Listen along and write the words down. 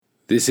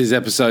This is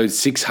episode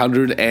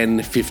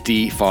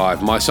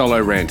 655, my solo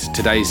rant.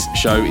 Today's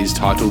show is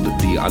titled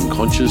The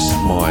Unconscious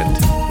Mind.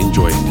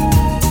 Enjoy.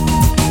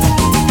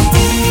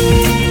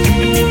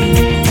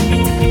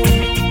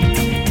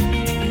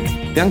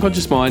 The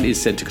unconscious mind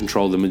is said to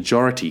control the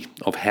majority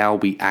of how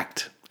we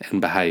act and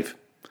behave.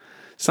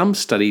 Some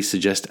studies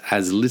suggest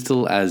as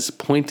little as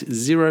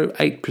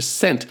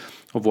 0.08%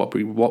 of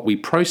what we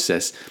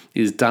process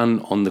is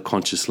done on the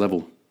conscious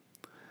level.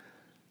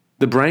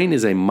 The brain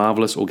is a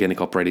marvelous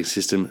organic operating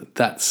system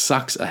that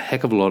sucks a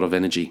heck of a lot of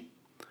energy.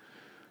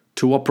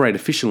 To operate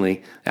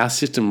efficiently, our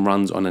system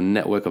runs on a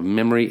network of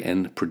memory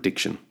and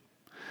prediction.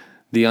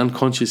 The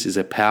unconscious is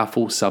a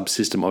powerful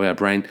subsystem of our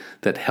brain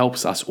that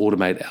helps us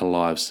automate our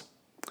lives.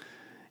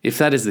 If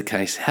that is the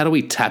case, how do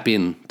we tap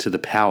into the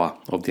power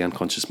of the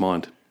unconscious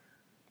mind?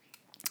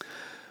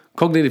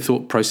 Cognitive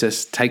thought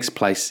process takes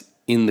place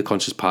in the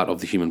conscious part of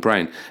the human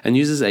brain and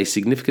uses a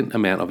significant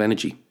amount of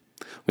energy.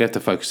 We have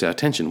to focus our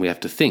attention, we have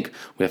to think,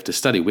 we have to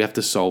study, we have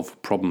to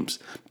solve problems.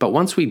 But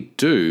once we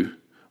do,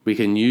 we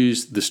can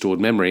use the stored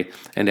memory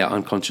and our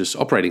unconscious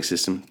operating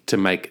system to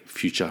make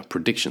future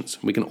predictions.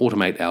 We can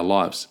automate our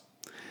lives.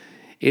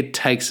 It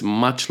takes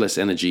much less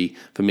energy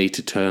for me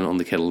to turn on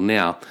the kettle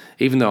now,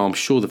 even though I'm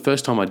sure the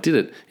first time I did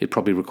it, it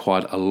probably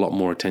required a lot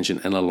more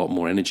attention and a lot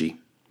more energy.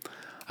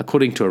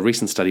 According to a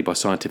recent study by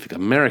Scientific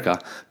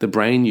America, the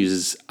brain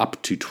uses up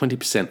to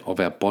 20% of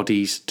our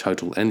body's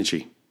total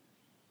energy.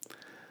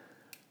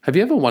 Have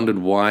you ever wondered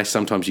why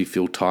sometimes you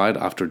feel tired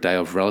after a day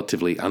of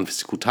relatively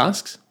unphysical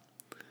tasks?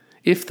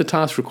 If the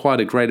task required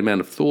a great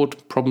amount of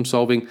thought, problem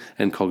solving,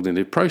 and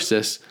cognitive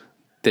process,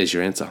 there's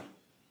your answer.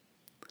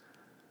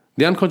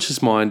 The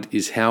unconscious mind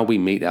is how we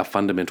meet our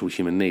fundamental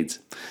human needs.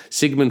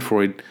 Sigmund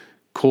Freud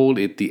called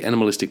it the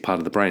animalistic part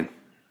of the brain.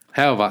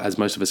 However, as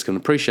most of us can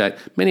appreciate,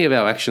 many of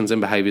our actions and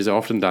behaviors are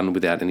often done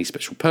without any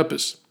special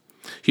purpose.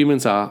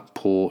 Humans are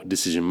poor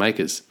decision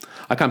makers.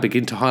 I can't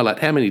begin to highlight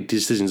how many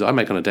decisions I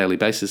make on a daily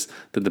basis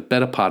that the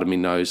better part of me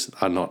knows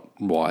are not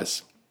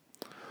wise.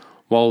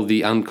 While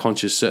the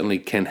unconscious certainly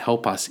can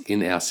help us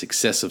in our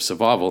success of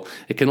survival,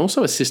 it can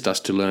also assist us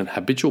to learn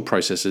habitual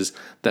processes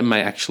that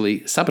may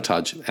actually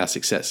sabotage our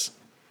success.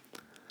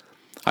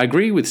 I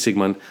agree with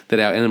Sigmund that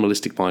our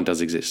animalistic mind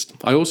does exist.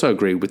 I also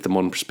agree with the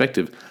modern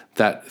perspective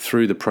that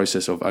through the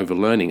process of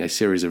overlearning a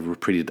series of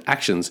repeated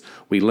actions,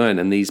 we learn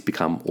and these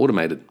become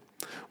automated.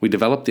 We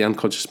develop the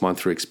unconscious mind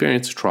through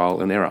experience,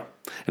 trial, and error,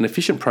 an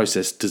efficient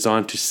process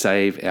designed to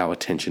save our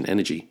attention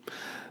energy.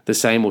 The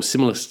same or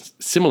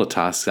similar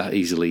tasks are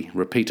easily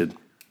repeated.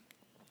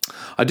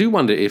 I do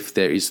wonder if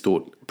there is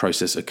thought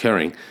process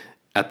occurring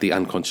at the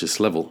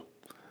unconscious level.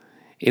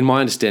 In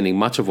my understanding,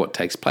 much of what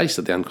takes place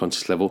at the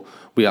unconscious level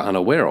we are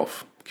unaware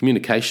of,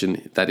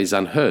 communication that is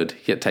unheard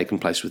yet taking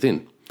place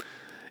within.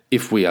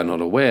 If we are not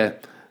aware,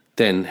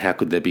 then how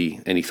could there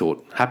be any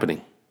thought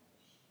happening?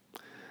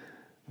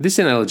 The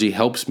analogy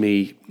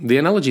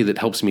that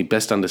helps me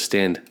best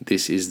understand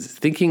this is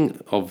thinking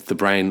of the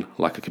brain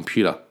like a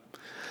computer.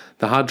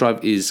 The hard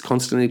drive is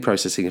constantly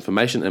processing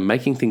information and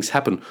making things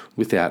happen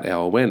without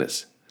our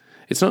awareness.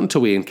 It's not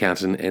until we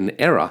encounter an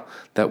error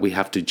that we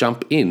have to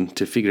jump in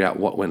to figure out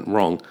what went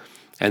wrong,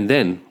 and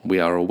then we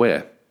are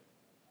aware.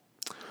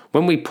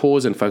 When we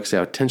pause and focus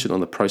our attention on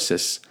the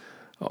process,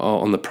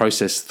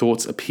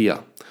 thoughts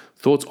appear.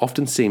 Thoughts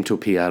often seem to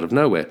appear out of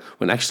nowhere,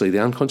 when actually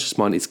the unconscious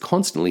mind is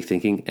constantly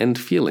thinking and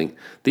feeling.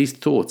 These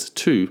thoughts,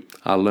 too,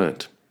 are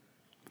learnt.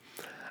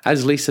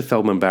 As Lisa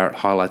Feldman Barrett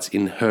highlights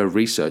in her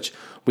research,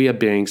 we are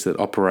beings that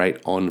operate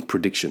on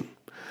prediction.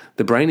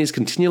 The brain is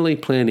continually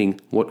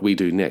planning what we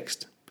do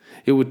next.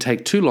 It would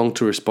take too long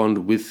to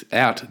respond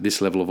without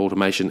this level of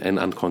automation and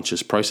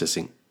unconscious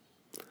processing.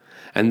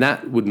 And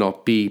that would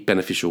not be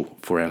beneficial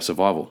for our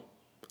survival.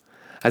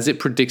 As it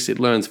predicts, it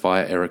learns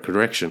via error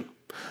correction.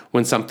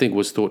 When something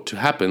was thought to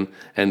happen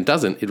and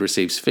doesn't, it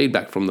receives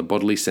feedback from the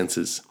bodily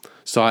senses,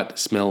 sight,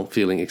 smell,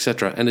 feeling,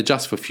 etc., and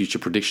adjusts for future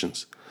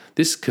predictions.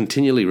 This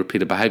continually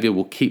repeated behavior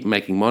will keep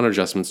making minor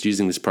adjustments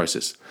using this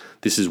process.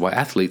 This is why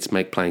athletes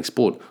make playing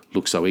sport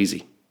look so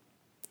easy.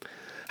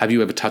 Have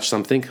you ever touched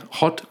something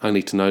hot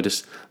only to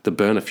notice the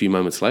burn a few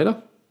moments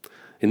later?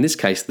 In this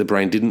case, the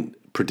brain didn't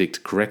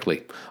predict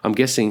correctly. I'm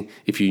guessing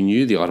if you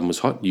knew the item was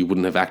hot, you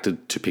wouldn't have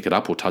acted to pick it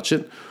up or touch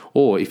it,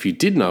 or if you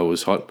did know it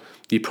was hot,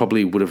 you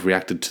probably would have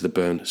reacted to the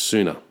burn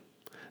sooner.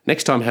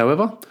 Next time,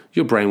 however,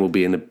 your brain will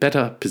be in a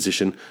better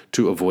position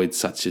to avoid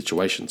such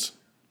situations.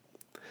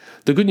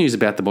 The good news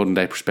about the modern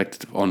day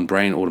perspective on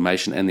brain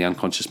automation and the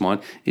unconscious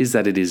mind is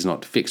that it is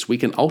not fixed. We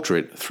can alter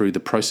it through the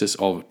process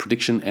of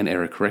prediction and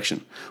error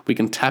correction. We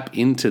can tap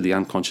into the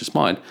unconscious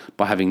mind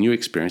by having new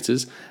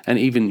experiences and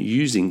even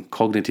using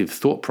cognitive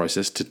thought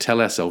process to tell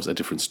ourselves a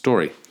different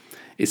story,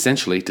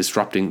 essentially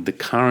disrupting the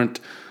current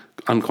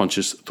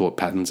unconscious thought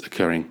patterns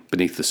occurring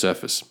beneath the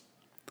surface.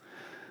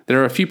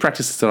 There are a few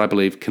practices that I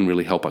believe can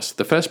really help us.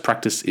 The first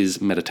practice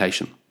is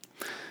meditation.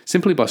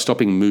 Simply by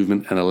stopping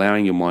movement and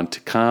allowing your mind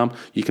to calm,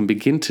 you can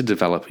begin to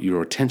develop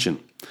your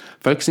attention.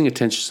 Focusing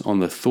attention on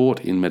the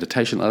thought in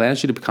meditation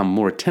allows you to become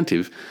more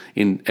attentive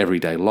in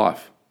everyday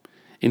life.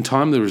 In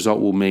time, the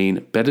result will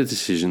mean better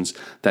decisions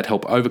that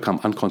help overcome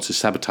unconscious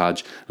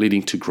sabotage,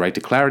 leading to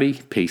greater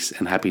clarity, peace,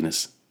 and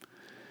happiness.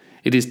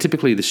 It is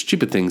typically the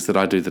stupid things that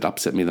I do that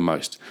upset me the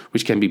most,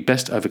 which can be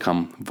best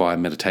overcome via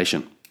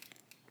meditation.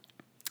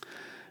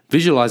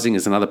 Visualizing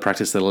is another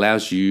practice that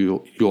allows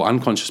your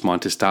unconscious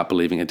mind to start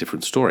believing a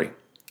different story.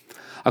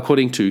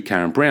 According to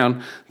Karen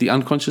Brown, the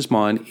unconscious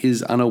mind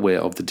is unaware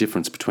of the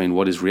difference between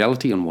what is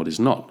reality and what is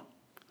not.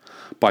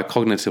 By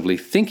cognitively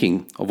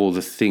thinking of all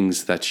the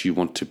things that you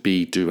want to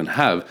be, do, and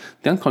have,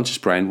 the unconscious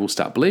brain will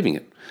start believing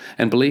it.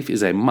 And belief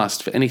is a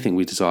must for anything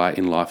we desire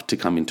in life to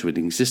come into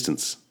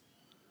existence.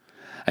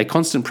 A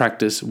constant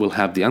practice will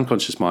have the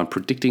unconscious mind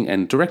predicting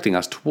and directing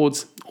us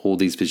towards all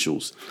these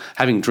visuals.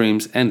 Having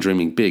dreams and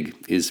dreaming big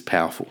is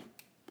powerful.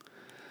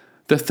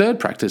 The third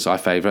practice I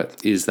favor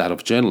is that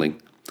of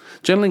journaling.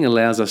 Journaling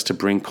allows us to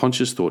bring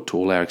conscious thought to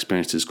all our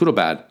experiences, good or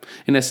bad.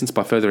 In essence,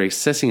 by further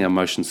assessing our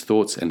emotions,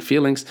 thoughts, and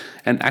feelings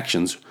and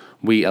actions,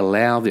 we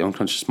allow the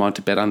unconscious mind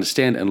to better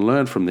understand and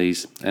learn from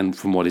these and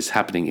from what is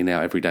happening in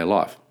our everyday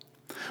life.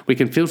 We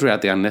can filter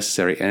out the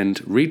unnecessary and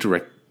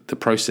redirect the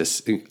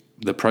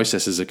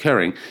processes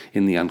occurring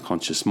in the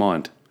unconscious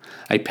mind.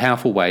 A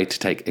powerful way to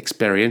take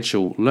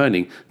experiential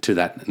learning to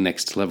that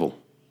next level.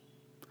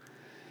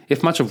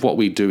 If much of what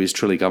we do is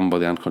truly governed by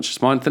the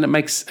unconscious mind, then it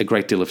makes a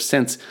great deal of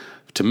sense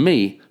to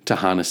me to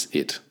harness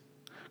it,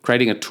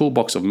 creating a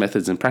toolbox of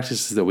methods and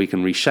practices that we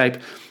can reshape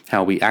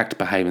how we act,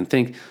 behave, and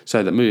think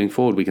so that moving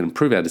forward we can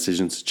improve our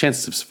decisions,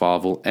 chances of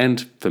survival,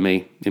 and, for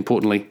me,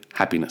 importantly,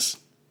 happiness.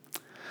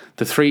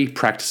 The 3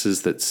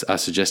 practices that are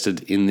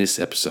suggested in this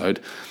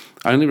episode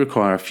only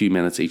require a few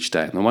minutes each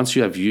day, and once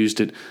you have used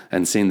it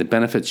and seen the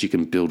benefits, you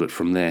can build it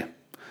from there.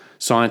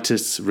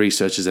 Scientists,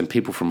 researchers, and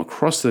people from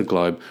across the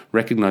globe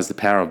recognize the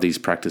power of these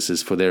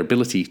practices for their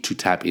ability to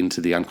tap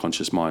into the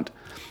unconscious mind.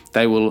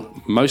 They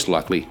will most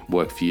likely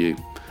work for you.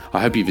 I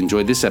hope you've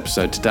enjoyed this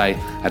episode today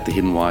at the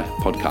Hidden Why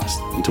podcast.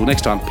 Until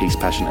next time, peace,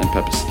 passion, and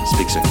purpose.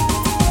 Speak soon.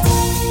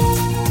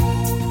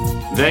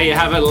 There you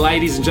have it,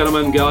 ladies and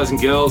gentlemen, guys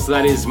and girls.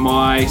 That is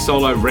my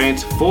solo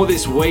rant for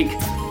this week.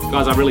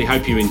 Guys, I really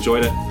hope you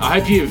enjoyed it. I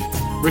hope you've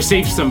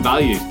received some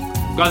value.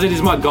 Guys, it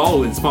is my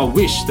goal, it's my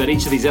wish that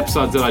each of these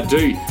episodes that I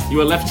do, you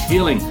are left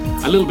feeling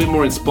a little bit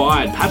more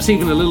inspired, perhaps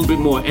even a little bit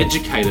more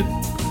educated.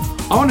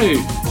 I want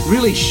to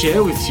really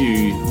share with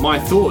you my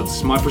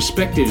thoughts, my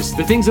perspectives,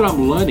 the things that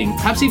I'm learning,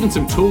 perhaps even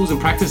some tools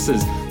and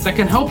practices that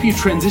can help you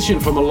transition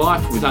from a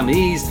life with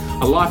unease,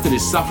 a life that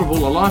is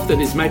sufferable, a life that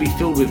is maybe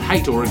filled with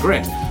hate or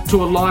regret,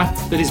 to a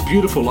life that is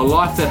beautiful, a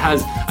life that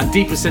has a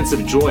deeper sense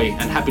of joy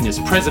and happiness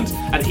present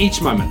at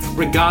each moment,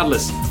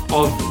 regardless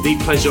of the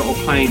pleasure or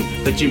pain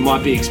that you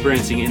might be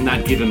experiencing in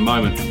that given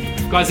moment.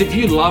 Guys, if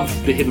you love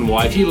The Hidden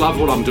Why, if you love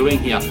what I'm doing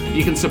here,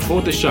 you can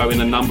support the show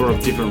in a number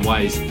of different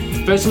ways.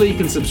 Firstly, you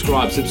can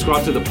subscribe to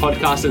the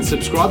podcast and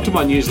subscribe to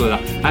my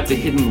newsletter at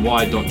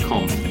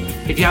thehiddenwhy.com.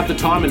 If you have the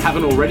time and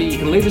haven't already, you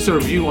can leave us a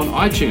review on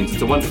iTunes.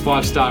 It's a 1 to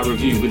 5 star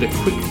review with a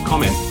quick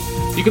comment.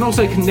 You can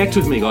also connect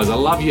with me, guys. I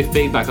love your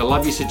feedback. I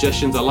love your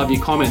suggestions. I love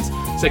your comments.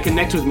 So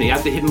connect with me at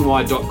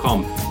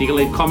thehiddenwhy.com. You can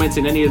leave comments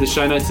in any of the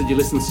show notes that you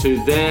listen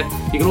to there.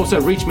 You can also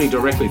reach me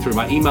directly through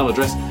my email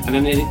address and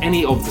then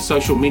any of the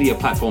social media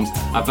platforms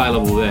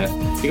available there.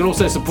 You can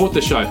also support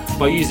the show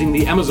by using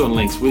the Amazon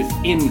links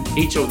within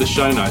each of the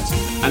show notes.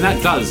 And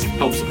that does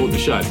help support the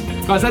show.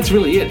 Guys, that's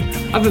really it.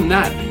 Other than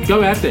that,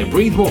 go out there,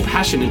 breathe more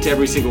passion into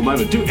every single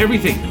moment. Do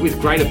everything with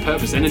greater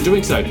purpose. And in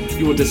doing so,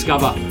 you will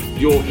discover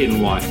your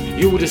hidden why.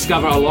 You will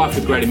discover a life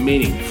with greater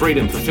meaning,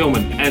 freedom,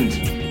 fulfillment, and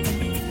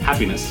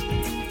happiness.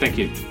 Thank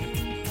you.